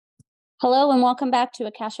Hello and welcome back to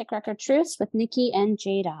Akashic Record Truths with Nicki and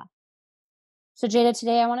Jada. So, Jada,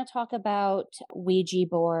 today I want to talk about Ouija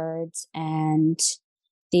boards and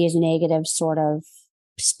these negative sort of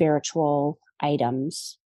spiritual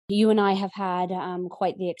items. You and I have had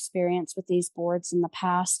quite the experience with these boards in the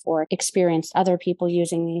past, or experienced other people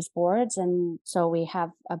using these boards. And so we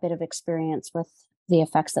have a bit of experience with the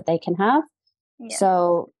effects that they can have. Yes,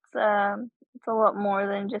 So, it's a lot more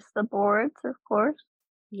than just the boards, of course.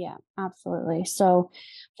 yeah, absolutely. So,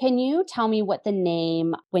 can you tell me what the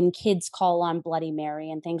name when kids call on Bloody Mary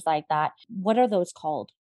and things like that? What are those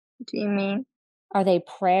called? Do you mean? Are they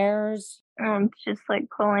prayers? It's just like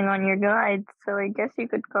calling on your guides, so I guess you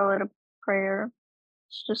could call it a prayer.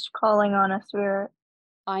 It's just calling on a spirit.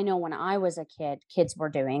 I know when I was a kid, kids were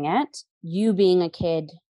doing it. You being a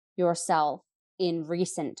kid yourself in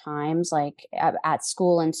recent times, like at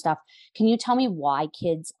school and stuff, can you tell me why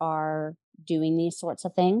kids are doing these sorts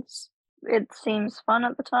of things? It seems fun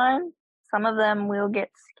at the time. Some of them will get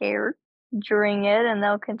scared during it, and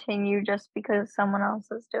they'll continue just because someone else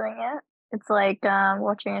is doing it. It's like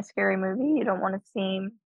watching a scary movie. You don't want to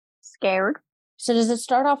seem scared. So does it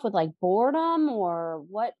start off with like boredom, or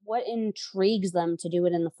what intrigues them to do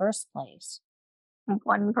it in the first place?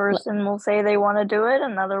 One person will say they want to do it,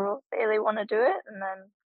 another will say they want to do it, and then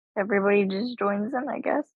everybody just joins in, I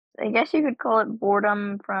guess. I guess you could call it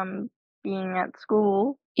boredom from being at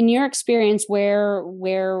school. In your experience, where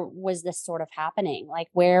was this sort of happening? Like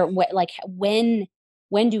when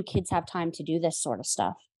do kids have time to do this sort of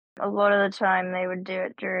stuff? A lot of the time they would do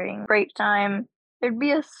it during break time. There'd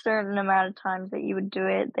be a certain amount of times that you would do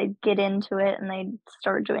it. They'd get into it and they'd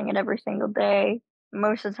start doing it every single day.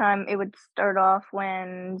 Most of the time it would start off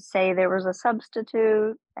when, say, there was a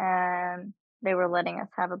substitute and they were letting us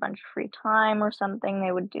have a bunch of free time or something.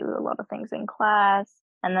 They would do a lot of things in class.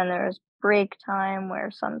 And then there was break time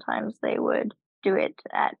where sometimes they would do it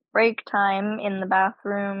at break time in the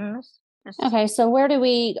bathrooms. Okay, so what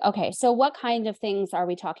kind of things are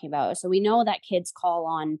we talking about? So we know that kids call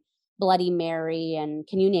on Bloody Mary, and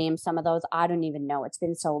can you name some of those? I don't even know. It's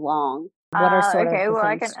been so long. What are sort of Okay, the well,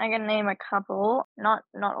 things? I can name a couple, not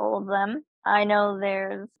all of them. I know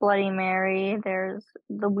there's Bloody Mary, there's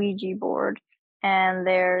the Ouija board, and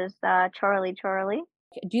there's Charlie Charlie.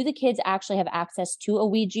 Do the kids actually have access to a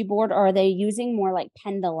Ouija board, or are they using more like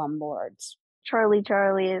pendulum boards? Charlie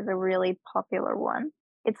Charlie is a really popular one.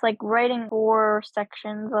 It's like writing four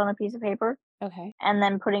sections on a piece of paper Okay. and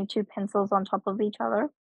then putting two pencils on top of each other,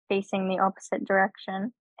 facing the opposite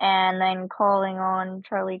direction, and then calling on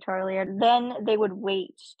Charlie Charlie. And then they would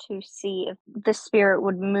wait to see if the spirit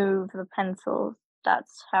would move the pencils.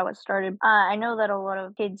 That's how it started. I know that a lot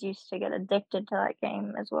of kids used to get addicted to that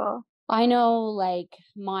game as well. I know, like,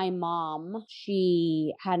 my mom,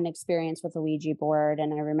 she had an experience with a Ouija board,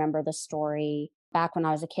 and I remember the story back when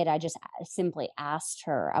I was a kid. I just simply asked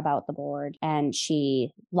her about the board, and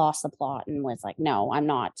she lost the plot and was like, "No, I'm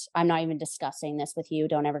not even discussing this with you.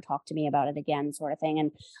 Don't ever talk to me about it again," sort of thing.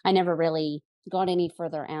 And I never really got any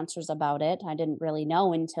further answers about it. I didn't really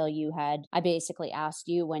know until I basically asked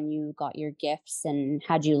you when you got your gifts and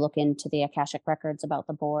had you look into the Akashic Records about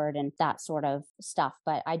the board and that sort of stuff.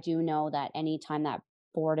 But I do know that anytime that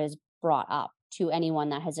board is brought up to anyone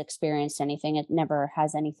that has experienced anything, it never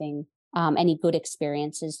has any good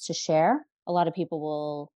experiences to share. A lot of people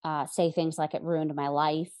will say things like it ruined my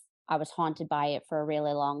life. I was haunted by it for a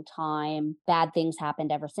really long time. Bad things happened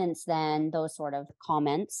ever since then, those sort of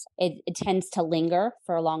comments. It tends to linger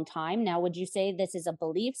for a long time. Now, would you say this is a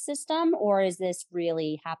belief system or is this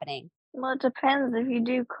really happening? Well, it depends. If you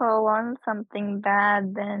do call on something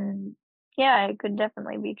bad, then yeah, it could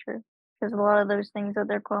definitely be true. Because a lot of those things that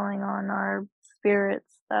they're calling on are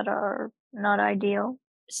spirits that are not ideal.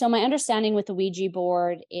 So, my understanding with the Ouija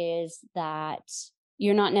board is that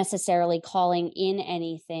you're not necessarily calling in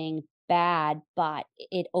anything bad, but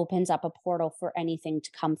it opens up a portal for anything to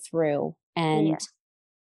come through. And Yeah.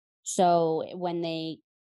 so when they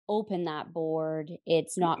open that board,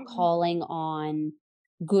 it's not calling on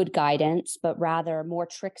good guidance, but rather more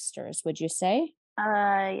tricksters, would you say?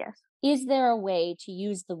 Yes. Is there a way to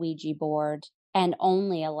use the Ouija board and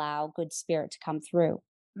only allow good spirit to come through?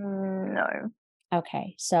 No.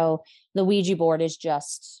 Okay, so the Ouija board is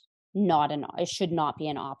just not it should not be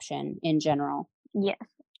an option in general. Yes.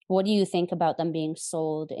 What do you think about them being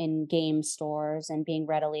sold in game stores and being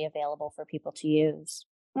readily available for people to use?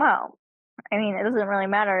 Well, I mean, it doesn't really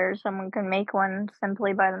matter. Someone can make one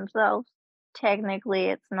simply by themselves. Technically,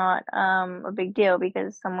 it's not a big deal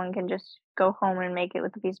because someone can just go home and make it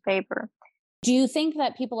with a piece of paper. Do you think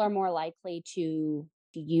that people are more likely to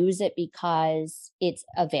use it because it's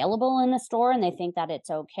available in the store and they think that it's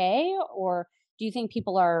okay? Or do you think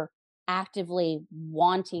people are actively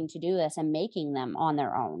wanting to do this and making them on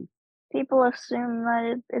their own? People assume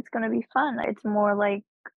that it's gonna be fun. It's more like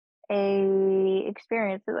a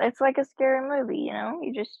experience. It's like a scary movie, you know?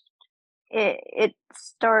 It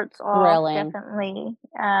starts off Thrilling. definitely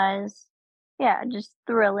as, yeah, just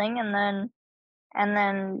thrilling, and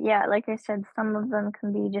then, yeah, like I said, some of them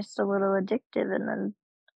can be just a little addictive,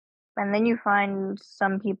 and then you find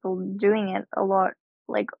some people doing it a lot,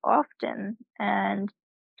 like, often, and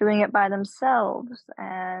doing it by themselves,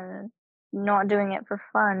 and not doing it for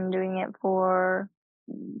fun, doing it for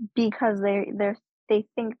because they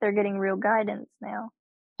think they're getting real guidance now,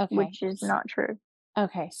 Okay. which is not true.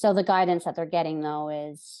 Okay. So the guidance that they're getting though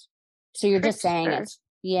is, so you're just saying Tricksters. it's,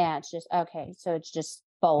 yeah, it's just, okay. So it's just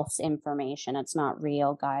false information. It's not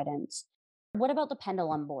real guidance. What about the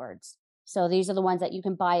pendulum boards? So these are the ones that you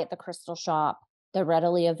can buy at the crystal shop. They're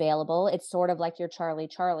readily available. It's sort of like your Charlie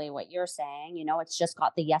Charlie, what you're saying. It's just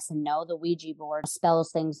got the yes and no. The Ouija board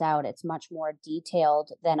spells things out. It's much more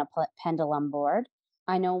detailed than a pendulum board.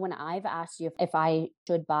 I know when I've asked you if I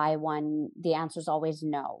should buy one, the answer is always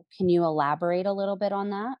no. Can you elaborate a little bit on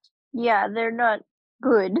that? Yeah, they're not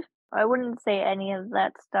good. I wouldn't say any of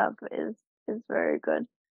that stuff is very good.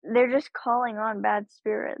 They're just calling on bad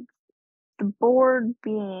spirits. The bored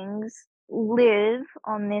beings live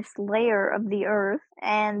on this layer of the earth,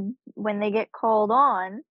 and when they get called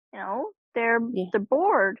on, they're Yeah. they're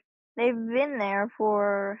bored. They've been there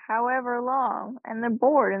for however long, and they're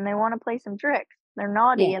bored and they want to play some tricks. They're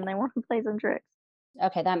naughty Yeah. and they want to play some tricks.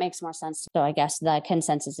 Okay, that makes more sense. So I guess the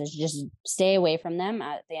consensus is just stay away from them.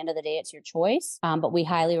 At the end of the day, it's your choice. But we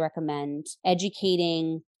highly recommend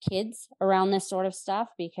educating kids around this sort of stuff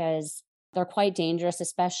because they're quite dangerous,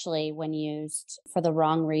 especially when used for the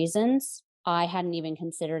wrong reasons. I hadn't even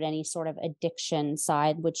considered any sort of addiction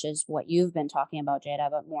side, which is what you've been talking about, Jada,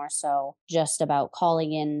 but more so just about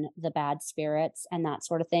calling in the bad spirits and that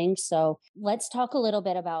sort of thing. So let's talk a little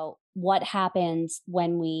bit about what happens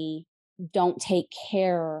when we don't take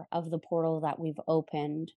care of the portal that we've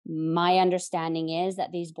opened. My understanding is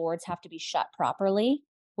that these boards have to be shut properly.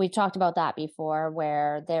 We've talked about that before,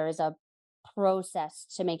 where there is a process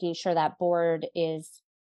to making sure that board is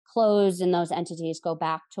closed and those entities go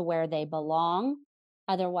back to where they belong.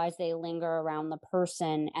 Otherwise, they linger around the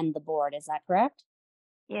person and the board. Is that correct?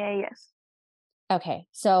 Yeah, yes. Okay.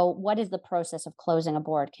 So, what is the process of closing a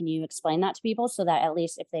board? Can you explain that to people so that at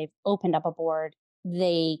least if they've opened up a board,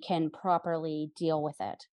 they can properly deal with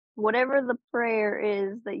it? Whatever the prayer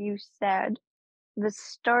is that you said, the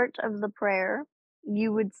start of the prayer,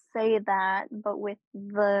 you would say that, but with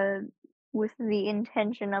the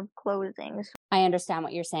intention of closing. I understand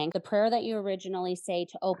what you're saying. The prayer that you originally say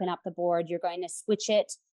to open up the board, you're going to switch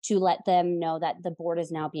it to let them know that the board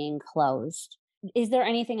is now being closed. Is there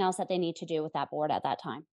anything else that they need to do with that board at that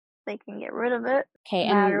time? They can get rid of it, Okay.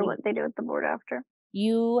 no matter what they do with the board after.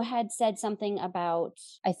 You had said something about,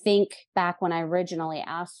 I think back when I originally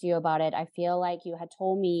asked you about it, I feel like you had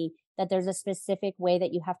told me that there's a specific way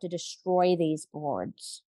that you have to destroy these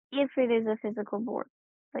boards. If it is a physical board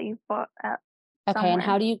that you bought at Okay, and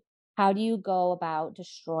somewhere. how do you go about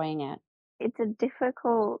destroying it? It's a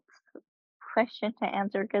difficult question to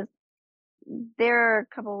answer because there are a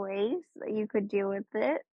couple ways that you could deal with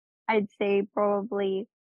it. I'd say probably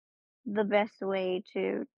the best way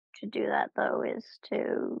to do that though is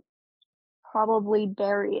to probably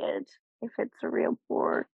bury it if it's a real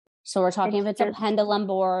board. So we're talking It's if it's a just pendulum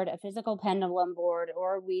board, a physical pendulum board,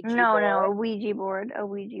 or a Ouija no, board, a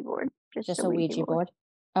Ouija board, just just a a Ouija Ouija board. board.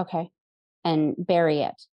 Okay. And bury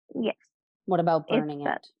it. Yes, What about if burning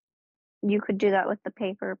that it? you could do that with the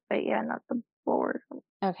paper, but yeah, not the board.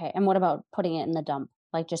 Okay. And what about putting it in the dump?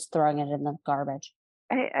 Like just throwing it in the garbage?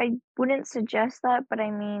 I wouldn't suggest that, but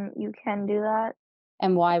I mean, you can do that.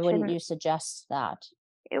 And why It wouldn't shouldn't you suggest that?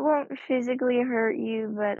 it won't physically hurt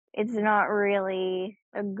you, but it's not really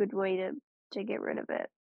a good way to get rid of it.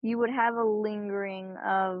 You would have a lingering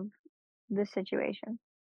of the situation.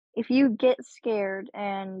 If you get scared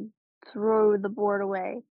and throw the board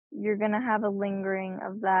away, you're gonna have a lingering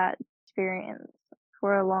of that experience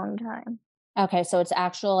for a long time. Okay, so it's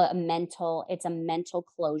a mental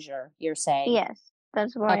closure, you're saying. Yes,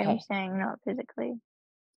 that's why I'm Okay. saying not physically.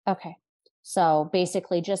 Okay. So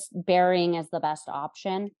basically just burying is the best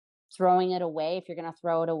option. Throwing it away, if you're going to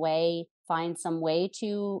throw it away, find some way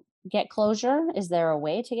to get closure. Is there a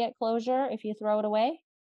way to get closure if you throw it away?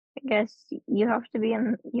 I guess you have to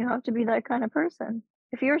be that kind of person.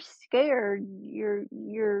 If you're scared, you're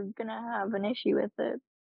gonna have an issue with it.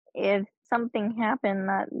 If something happened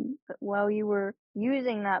that while you were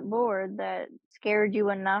using that board that scared you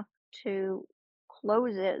enough to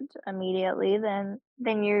close it immediately, then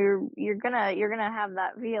you're gonna have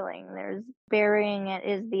that feeling. There's burying it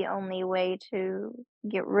is the only way to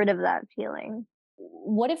get rid of that feeling.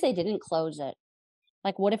 What if they didn't close it?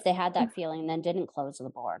 Like, what if they had that feeling and then didn't close the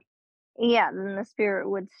board? Yeah, then the spirit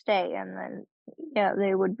would stay, and then yeah,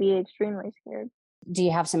 they would be extremely scared. Do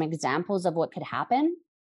you have some examples of what could happen?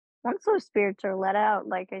 Once those spirits are let out,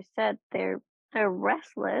 like I said, they're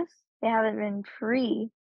restless. They haven't been free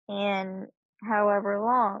in however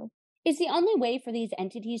long. Is the only way for these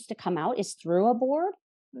entities to come out is through a board?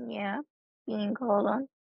 Yeah, being called on.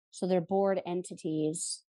 So they're board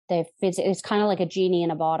entities. It's kind of like a genie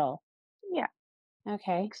in a bottle. Yeah,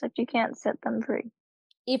 Okay. except you can't set them free.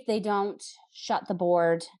 If they don't shut the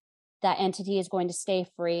board, that entity is going to stay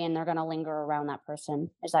free and they're going to linger around that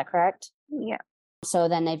person. Is that correct? Yeah. So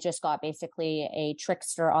then they've just got basically a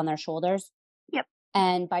trickster on their shoulders. Yep.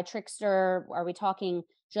 And by trickster, are we talking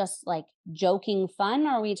just like joking fun?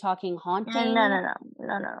 Or are we talking haunting?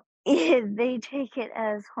 No. They take it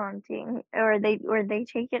as haunting, or they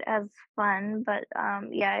take it as fun, but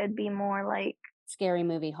yeah, it'd be more like Scary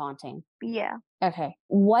movie haunting. yeah. Okay.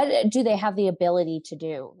 What do they have the ability to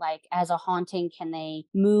do? Like, as a haunting, can they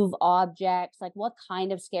move objects? Like, what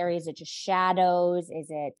kind of scary? Is it just shadows? Is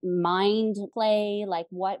it mind play? Like,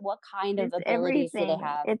 what kind of It's abilities do they everything.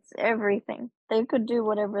 have? It's everything. They could do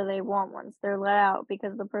whatever they want once they're let out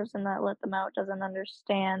because the person that let them out doesn't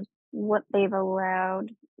understand what they've allowed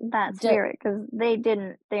that Do, spirit because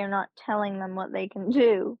they're not telling them what they can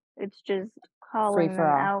do. It's just free calling for them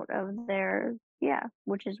all. out of their yeah,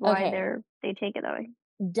 which is why Okay. they take it that way.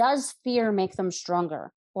 Does fear make them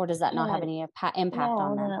stronger, or does that not have Uh, any impact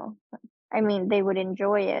on them? no. I mean, they would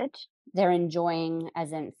enjoy it. They're enjoying,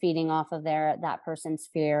 as in feeding off of that person's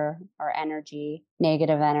fear or energy,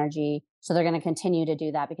 negative energy. So they're going to continue to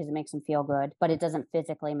do that because it makes them feel good, but it doesn't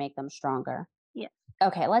physically make them stronger. Yeah.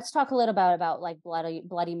 Okay, let's talk a little about like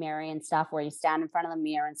Bloody Mary and stuff, where you stand in front of the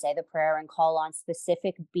mirror and say the prayer and call on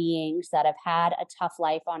specific beings that have had a tough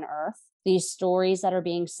life on earth. These stories that are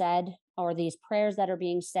being said, or these prayers that are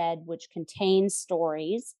being said, which contain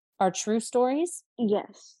stories, are true stories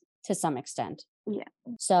Yes. to some extent. Yeah.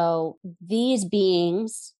 So these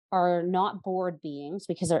beings are not board beings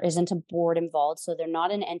because there isn't a board involved. So they're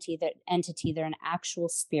not an entity, they're an actual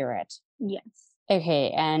spirit. Yes.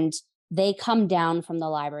 Okay, and they come down from the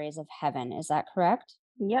libraries of heaven. Is that correct?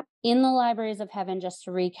 Yep. In the libraries of heaven, just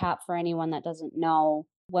to recap for anyone that doesn't know,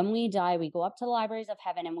 when we die, we go up to the libraries of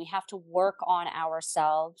heaven and we have to work on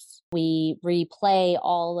ourselves. We replay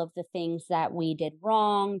all of the things that we did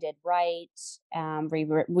wrong, did right.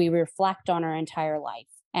 We reflect on our entire life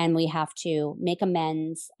and we have to make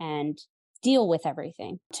amends and deal with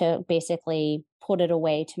everything to basically put it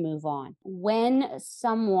away to move on. When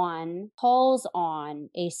someone calls on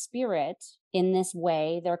a spirit in this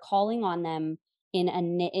way, they're calling on them in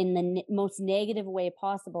the most negative way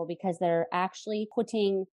possible because they're actually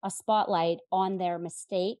putting a spotlight on their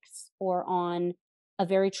mistakes or on a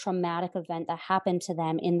very traumatic event that happened to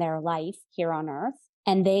them in their life here on earth,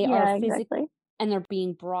 and they are Yeah, physically exactly. and they're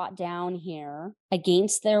being brought down here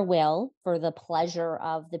against their will for the pleasure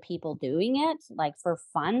of the people doing it, like for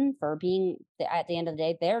fun, for being, at the end of the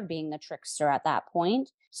day, they're being the trickster at that point.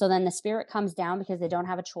 So then the spirit comes down because they don't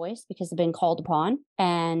have a choice because they've been called upon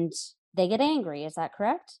and they get angry. Is that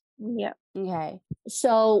correct? Yeah. Okay.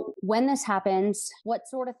 So when this happens, what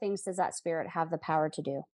sort of things does that spirit have the power to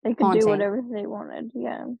do? They could Haunting. do whatever they wanted.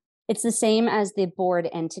 Yeah. It's the same as the board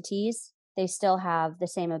entities. They still have the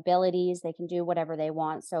same abilities. They can do whatever they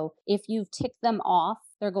want. So if you've ticked them off,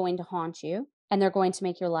 they're going to haunt you and they're going to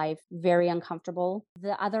make your life very uncomfortable.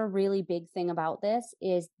 The other really big thing about this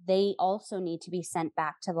is they also need to be sent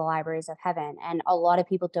back to the libraries of heaven. And a lot of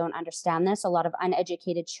people don't understand this. A lot of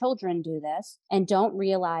uneducated children do this and don't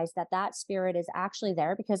realize that that spirit is actually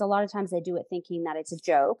there because a lot of times they do it thinking that it's a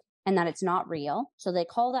joke and that it's not real. So they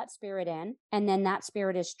call that spirit in and then that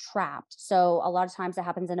spirit is trapped. So a lot of times it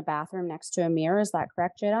happens in a bathroom next to a mirror. Is that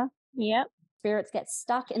correct, Jada? Yep. Spirits get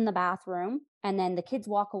stuck in the bathroom and then the kids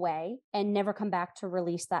walk away and never come back to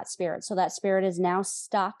release that spirit. So that spirit is now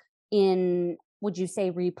stuck in, would you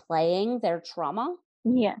say, replaying their trauma?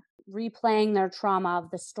 Yeah. Replaying their trauma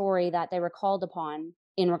of the story that they were called upon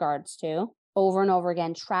in regards to over and over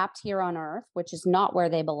again, trapped here on earth, which is not where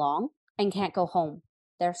they belong, and can't go home.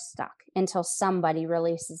 They're stuck until somebody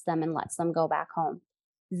releases them and lets them go back home.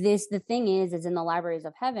 The thing is in the libraries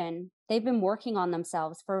of heaven, they've been working on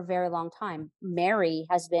themselves for a very long time. Mary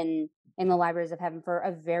has been in the libraries of heaven for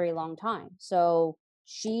a very long time. So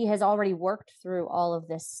she has already worked through all of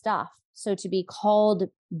this stuff. So to be called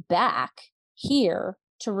back here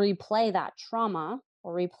to replay that trauma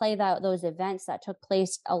or replay those events that took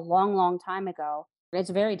place a long, long time ago, it's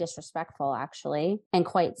very disrespectful, actually, and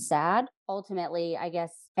quite sad. Ultimately, I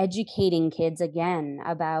guess educating kids again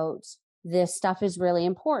about this stuff is really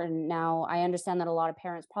important. Now, I understand that a lot of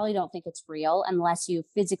parents probably don't think it's real unless you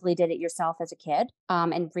physically did it yourself as a kid,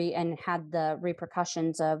 and had the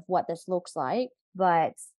repercussions of what this looks like.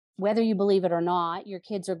 But whether you believe it or not, your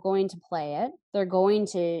kids are going to play it. They're going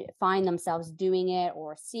to find themselves doing it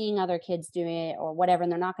or seeing other kids doing it or whatever,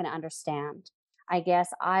 and they're not going to understand. I guess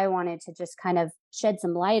I wanted to just kind of shed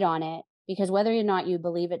some light on it, because whether or not you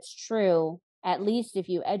believe it's true, at least if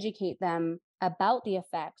you educate them about the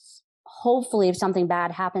effects, hopefully if something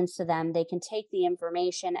bad happens to them, they can take the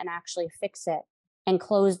information and actually fix it and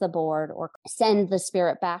close the board or send the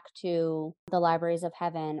spirit back to the libraries of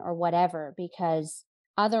heaven or whatever. Because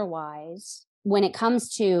otherwise, when it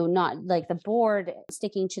comes to not like the board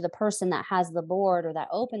sticking to the person that has the board or that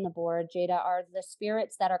opened the board, Jada, are the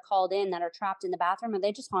spirits that are called in that are trapped in the bathroom, are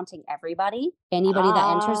they just haunting anybody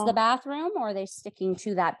that enters the bathroom, or are they sticking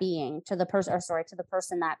to that being, to the person, or sorry, to the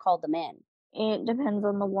person that called them in? It depends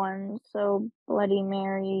on the one. So Bloody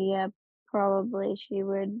Mary, yeah, probably she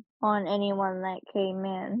would on anyone that came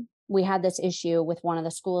in. We had this issue with one of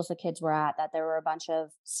the schools the kids were at, that there were a bunch of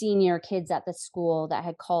senior kids at the school that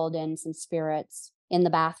had called in some spirits in the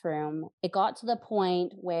bathroom. It got to the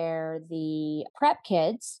point where the prep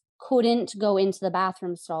kids couldn't go into the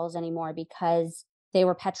bathroom stalls anymore because they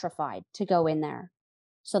were petrified to go in there.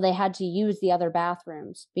 So they had to use the other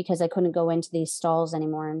bathrooms because they couldn't go into these stalls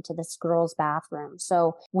anymore, into this girl's bathroom.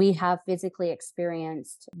 So we have physically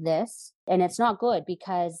experienced this, and it's not good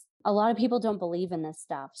because a lot of people don't believe in this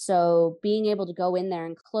stuff. So being able to go in there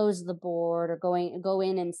and close the board or go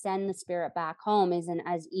in and send the spirit back home isn't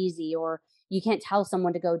as easy, or you can't tell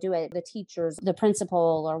someone to go do it. The teachers, the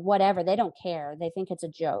principal, or whatever, they don't care. They think it's a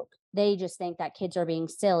joke. They just think that kids are being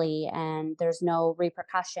silly and there's no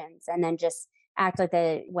repercussions, and then just act like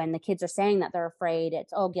when the kids are saying that they're afraid,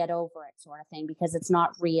 it's, oh, get over it sort of thing, because it's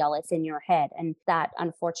not real, it's in your head. And that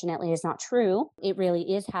unfortunately is not true. It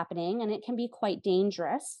really is happening, and it can be quite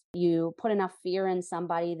dangerous. You put enough fear in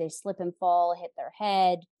somebody, they slip and fall, hit their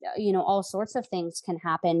head, all sorts of things can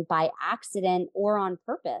happen by accident or on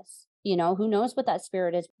purpose. Who knows what that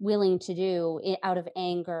spirit is willing to do out of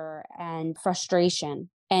anger and frustration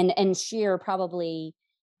and sheer probably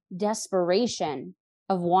desperation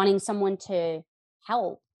of wanting someone to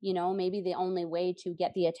help. Maybe the only way to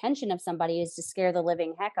get the attention of somebody is to scare the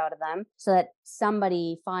living heck out of them so that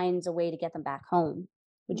somebody finds a way to get them back home.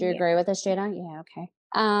 Would you agree with this, Jada? Yeah.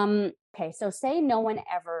 Okay. Okay. So say no one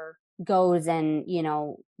ever goes and,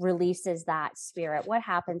 releases that spirit. What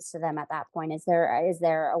happens to them at that point? Is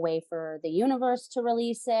there a way for the universe to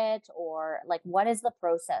release it, or like, what is the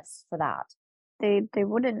process for that? They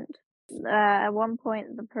wouldn't. At one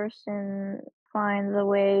point, the person finds a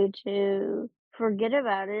way to forget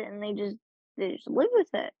about it, and they just live with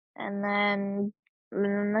it, and then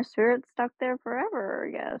the spirit's stuck there forever,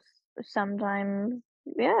 I guess. Sometimes,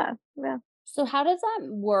 yeah. So how does that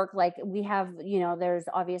work? Like, we have, there's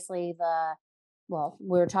obviously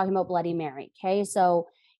we're talking about Bloody Mary. Okay. So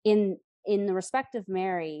in the respect of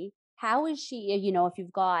Mary, how is she, if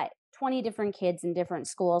you've got 20 different kids in different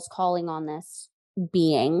schools calling on this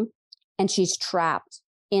being, and she's trapped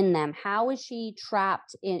in them, how is she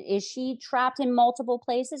trapped is she trapped in multiple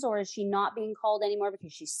places, or is she not being called anymore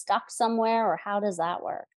because she's stuck somewhere, or how does that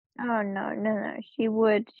work? Oh, no. She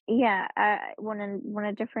would, yeah. When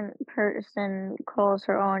a different person calls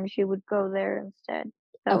her on, she would go there instead.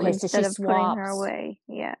 So Okay, so instead she of putting her swaps. away,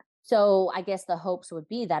 yeah. So I guess the hopes would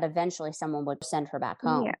be that eventually someone would send her back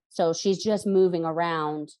home. Yeah. So she's just moving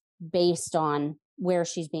around based on where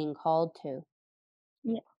she's being called to.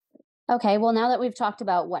 Yeah. Okay, well, now that we've talked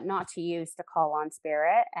about what not to use to call on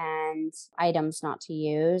spirit and items not to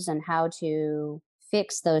use and how to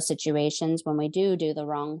fix those situations when we do the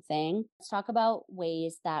wrong thing, let's talk about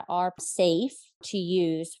ways that are safe to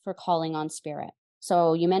use for calling on spirit.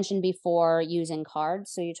 So you mentioned before using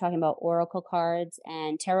cards. So you're talking about oracle cards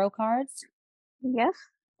and tarot cards? Yes.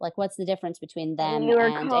 Like, what's the difference between them You are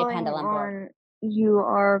and a pendulum board? you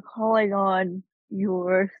are calling on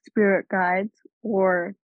your spirit guides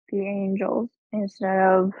or the angels instead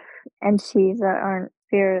of entities that aren't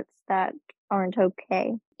spirits that aren't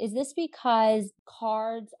okay. Is this because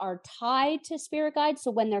cards are tied to spirit guides?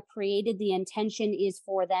 So when they're created, the intention is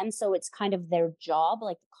for them. So it's kind of their job,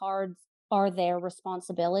 like the cards are their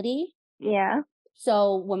responsibility. Yeah.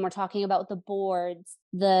 So when we're talking about the boards,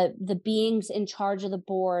 the beings in charge of the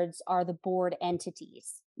boards are the board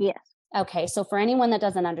entities. Yes. Okay, so for anyone that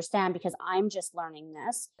doesn't understand, because I'm just learning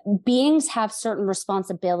this, beings have certain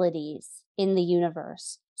responsibilities in the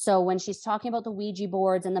universe. So when she's talking about the Ouija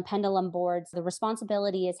boards and the pendulum boards, the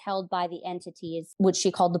responsibility is held by the entities, which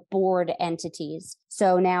she called the board entities.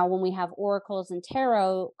 So now when we have oracles and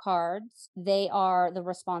tarot cards, they are the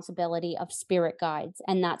responsibility of spirit guides,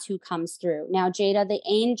 and that's who comes through. Now, Jada, the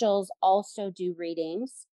angels also do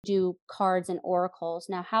readings, do cards and oracles.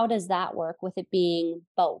 Now, how does that work with it being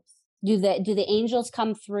both? Do the angels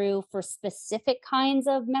come through for specific kinds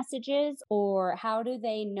of messages, or how do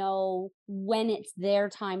they know when it's their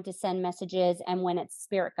time to send messages and when it's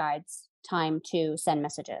spirit guides' time to send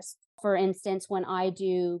messages? For instance, when I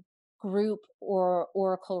do group or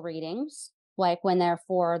oracle readings, like when they're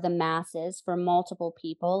for the masses, for multiple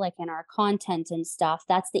people, like in our content and stuff,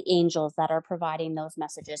 that's the angels that are providing those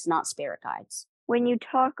messages, not spirit guides. When you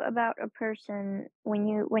talk about a person, when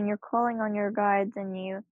you're calling on your guides and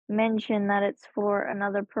you mention that it's for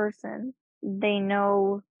another person, they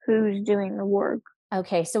know who's doing the work.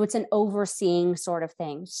 Okay, so it's an overseeing sort of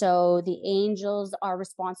thing. So the angels are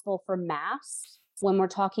responsible for mass when we're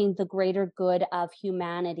talking the greater good of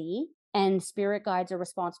humanity, and spirit guides are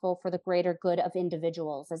responsible for the greater good of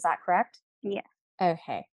individuals. Is that correct? Yeah.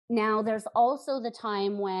 Okay. Now, there's also the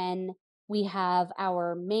time when we have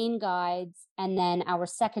our main guides and then our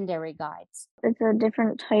secondary guides. It's a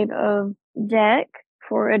different type of deck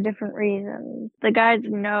for a different reason. The guides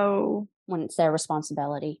know when it's their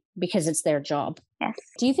responsibility because it's their job. Yes.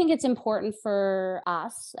 Do you think it's important for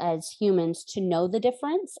us as humans to know the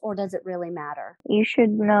difference, or does it really matter? You should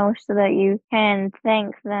know so that you can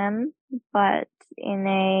thank them, but in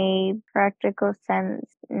a practical sense,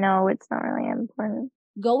 no, it's not really important.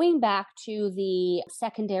 Going back to the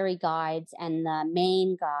secondary guides and the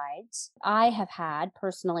main guides, I have had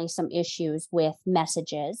personally some issues with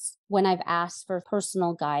messages when I've asked for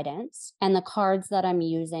personal guidance, and the cards that I'm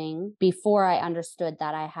using before I understood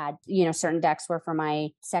that I had, certain decks were for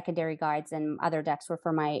my secondary guides and other decks were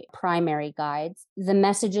for my primary guides. The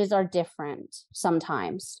messages are different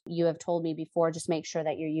sometimes. You have told me before, just make sure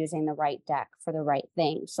that you're using the right deck for the right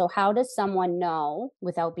thing. So how does someone know,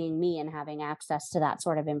 without being me and having access to that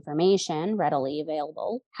sort of information readily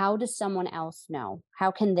available, how does someone else know?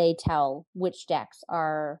 How can they tell which decks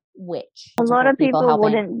are which? A lot of people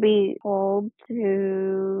helping. wouldn't be told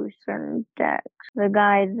to certain decks. The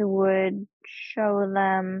guides would show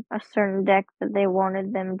them a certain deck that they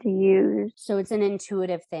wanted them to use. So it's an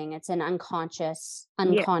intuitive thing. It's an unconscious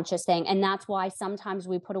thing. And that's why sometimes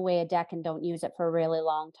we put away a deck and don't use it for a really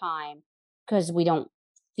long time because we don't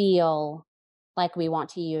feel like we want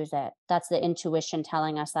to use it. That's the intuition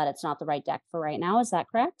telling us that it's not the right deck for right now. Is that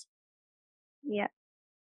correct? Yeah.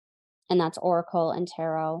 And that's Oracle and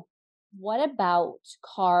Tarot. What about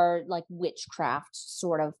like witchcraft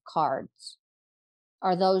sort of cards?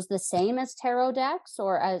 Are those the same as tarot decks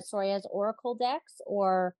or as Oracle decks?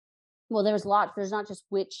 Or, well, there's lots. There's not just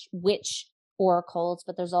witch oracles,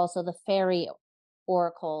 but there's also the fairy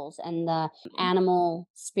oracles and the animal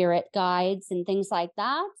spirit guides and things like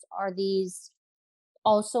that. Are these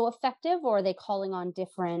also effective, or are they calling on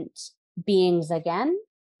different beings again?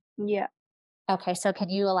 Yeah. Okay, so can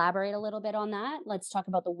you elaborate a little bit on that? Let's talk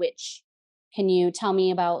about the witch. Can you tell me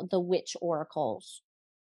about the witch oracles?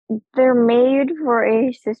 They're made for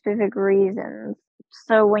a specific reason.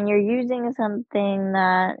 So when you're using something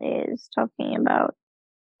that is talking about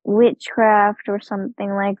witchcraft or something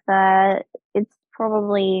like that, it's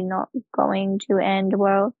probably not going to end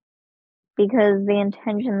well because the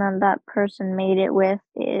intention that that person made it with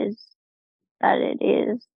is that it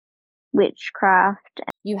is witchcraft.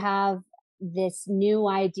 You have this new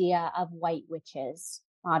idea of white witches.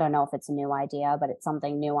 I don't know if it's a new idea, but it's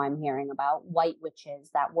something new I'm hearing about. White witches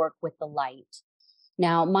that work with the light.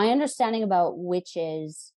 Now, my understanding about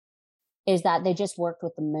witches is that they just worked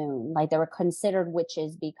with the moon. Like they were considered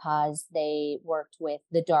witches because they worked with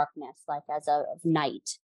the darkness, like as a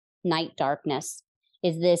night darkness.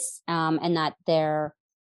 Is this, and that the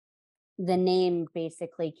name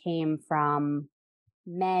basically came from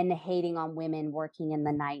men hating on women working in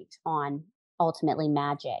the night on ultimately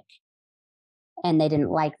magic. And they didn't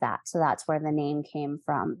like that. So that's where the name came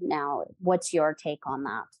from. Now, what's your take on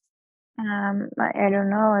that? I don't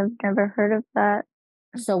know. I've never heard of that.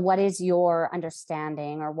 So what is your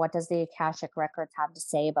understanding, or what does the Akashic Records have to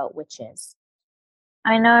say about witches?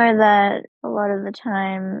 I know that a lot of the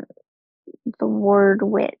time the word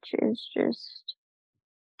witch is just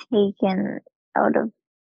taken out of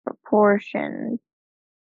proportion.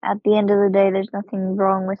 At the end of the day, there's nothing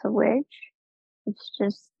wrong with a witch. It's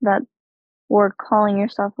just that we're calling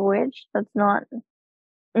yourself a witch. That's not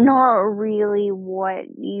really what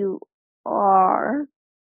you are,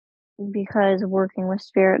 because working with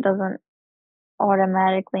spirit doesn't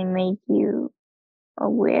automatically make you a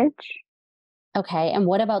witch. Okay, and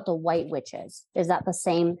what about the white witches? Is that the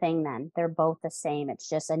same thing then? They're both the same. It's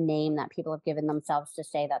just a name that people have given themselves to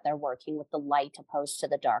say that they're working with the light opposed to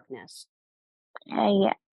the darkness.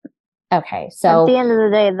 Yeah. Okay, At so the end of the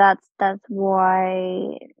day, that's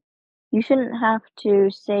why you shouldn't have to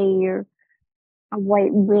say you're a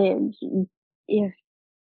white witch if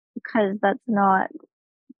because that's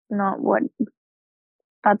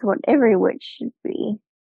what every witch should be.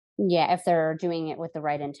 yeah, if they're doing it with the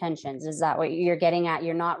right intentions, is that what you're getting at?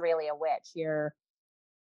 You're not really a witch. You're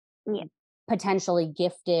Yeah. potentially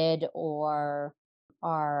gifted or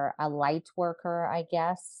are a light worker, I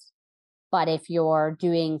guess. But if you're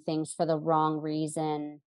doing things for the wrong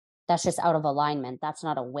reason, that's just out of alignment. That's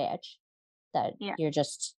not a witch. That Yeah. you're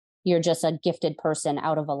just a gifted person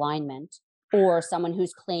out of alignment, or someone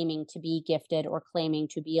who's claiming to be gifted or claiming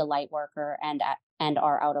to be a light worker and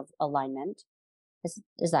are out of alignment.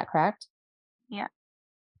 Is that correct? Yeah.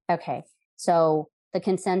 Okay. So the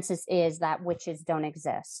consensus is that witches don't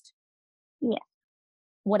exist. Yeah.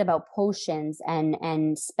 What about potions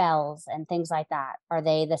and spells and things like that? Are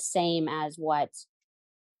they the same as what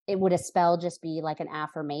it would a spell just be like an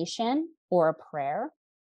affirmation or a prayer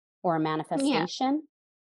or a Yeah. manifestation?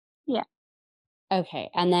 Yeah.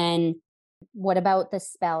 Okay. And then what about the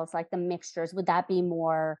spells, like the mixtures? Would that be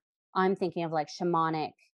more, I'm thinking of like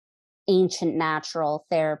shamanic, ancient natural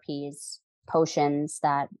therapies, potions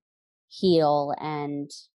that heal and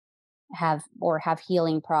have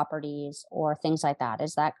healing properties or things like that.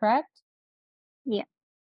 Is that correct? Yeah.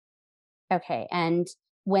 Okay. And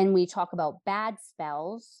when we talk about bad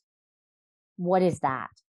spells, what is that?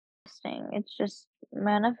 It's just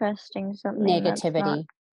manifesting something that's not. Negativity.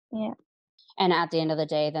 Yeah. And at the end of the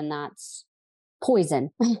day, then that's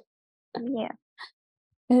poison. Yeah.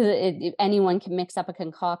 Anyone can mix up a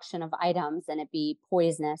concoction of items and it be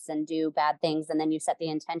poisonous and do bad things. And then you set the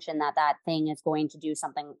intention that that thing is going to do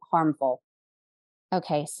something harmful.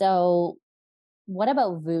 Okay. So what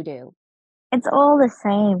about voodoo? It's all the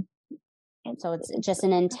same. So it's just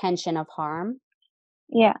an intention of harm.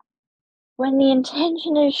 Yeah. When the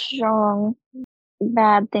intention is strong,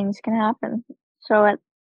 bad things can happen. So at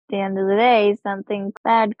the end of the day, something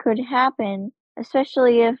bad could happen,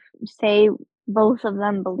 especially if, say, both of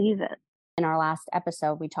them believe it. In our last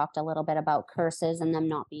episode, we talked a little bit about curses and them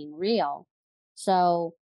not being real.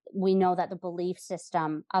 So we know that the belief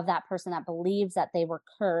system of that person that believes that they were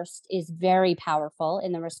cursed is very powerful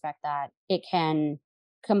in the respect that it can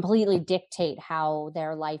completely dictate how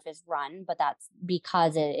their life is run, but that's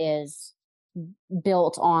because it is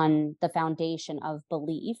built on the foundation of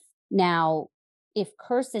belief. Now, if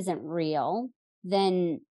curse isn't real,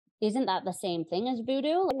 then isn't that the same thing as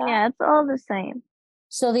voodoo? Yeah, it's all the same.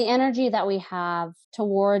 So the energy that we have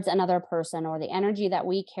towards another person or the energy that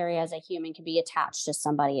we carry as a human can be attached to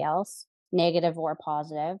somebody else, negative or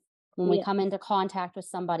positive. When we Yeah. come into contact with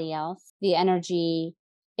somebody else, the energy,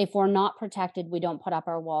 if we're not protected, we don't put up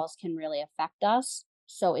our walls, can really affect us.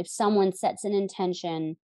 So if someone sets an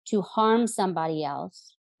intention to harm somebody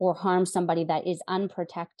else or harm somebody that is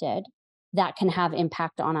unprotected, that can have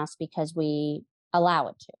impact on us because we allow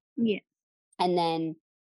it to. Yeah. And then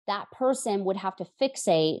that person would have to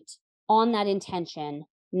fixate on that intention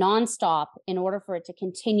nonstop in order for it to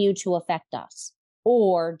continue to affect us,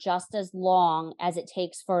 or just as long as it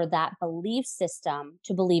takes for that belief system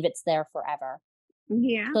to believe it's there forever.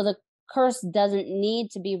 Yeah. So the curse doesn't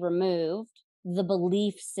need to be removed. The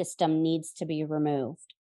belief system needs to be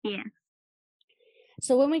removed. Yeah.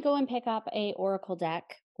 So when we go and pick up a oracle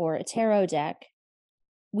deck or a tarot deck,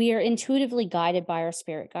 we are intuitively guided by our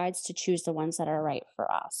spirit guides to choose the ones that are right for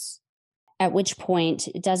us. At which point,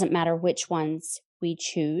 it doesn't matter which ones we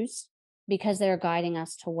choose because they're guiding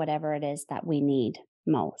us to whatever it is that we need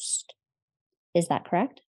most. Is that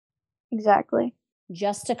correct? Exactly.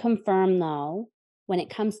 Just to confirm, though, when it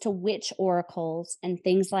comes to witch oracles and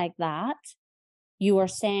things like that, you are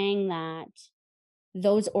saying that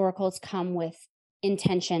those oracles come with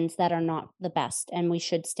intentions that are not the best and we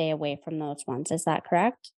should stay away from those ones. Is that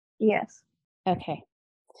correct? Yes. Okay.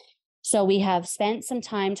 So we have spent some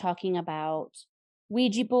time talking about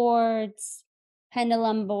Ouija boards,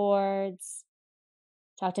 pendulum boards,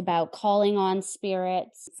 talked about calling on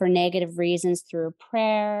spirits for negative reasons through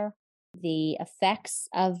prayer, the effects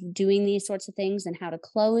of doing these sorts of things and how to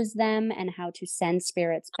close them and how to send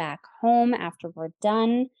spirits back home after we're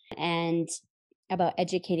done, and about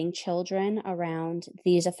educating children around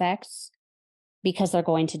these effects because they're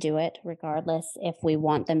going to do it regardless if we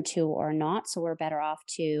want them to or not. So we're better off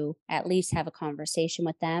to at least have a conversation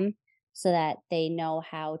with them so that they know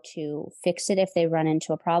how to fix it if they run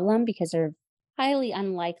into a problem, because they're highly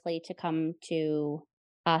unlikely to come to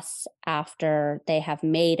us after they have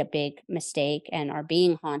made a big mistake and are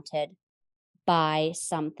being haunted by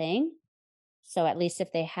something. So at least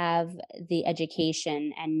if they have the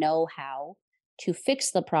education and know how to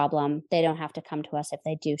fix the problem, they don't have to come to us if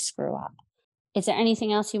they do screw up. Is there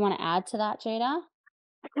anything else you want to add to that, Jada?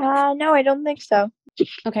 No, I don't think so.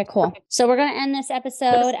 Okay, cool. So we're going to end this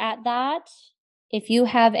episode at that. If you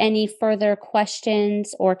have any further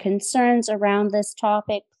questions or concerns around this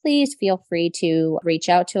topic, please feel free to reach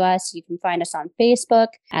out to us. You can find us on Facebook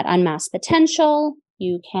at Unmasked Potential.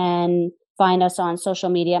 You can find us on social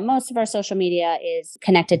media. Most of our social media is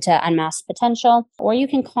connected to Unmasked Potential, or you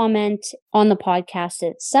can comment on the podcast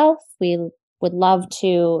itself. We would love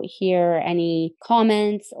to hear any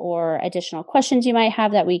comments or additional questions you might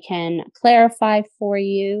have that we can clarify for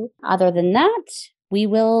you. Other than that, we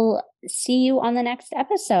will see you on the next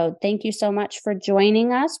episode. Thank you so much for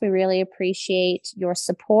joining us. We really appreciate your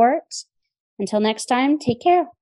support. Until next time, take care.